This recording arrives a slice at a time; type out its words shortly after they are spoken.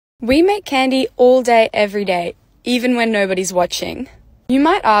We make candy all day, every day, even when nobody's watching. You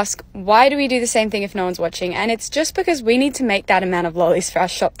might ask, why do we do the same thing if no one's watching? And it's just because we need to make that amount of lollies for our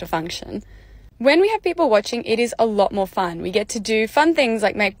shop to function. When we have people watching, it is a lot more fun. We get to do fun things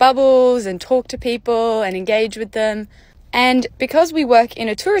like make bubbles and talk to people and engage with them. And because we work in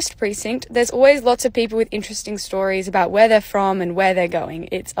a tourist precinct, there's always lots of people with interesting stories about where they're from and where they're going.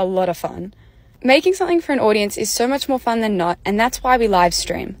 It's a lot of fun. Making something for an audience is so much more fun than not, and that's why we live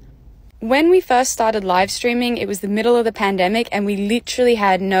stream. When we first started live streaming, it was the middle of the pandemic and we literally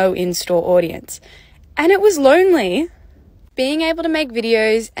had no in-store audience. And it was lonely. Being able to make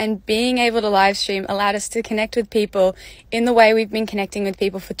videos and being able to live stream allowed us to connect with people in the way we've been connecting with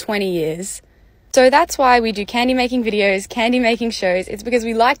people for 20 years. So that's why we do candy making videos, candy making shows. It's because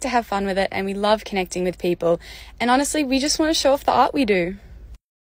we like to have fun with it and we love connecting with people. And honestly, we just want to show off the art we do.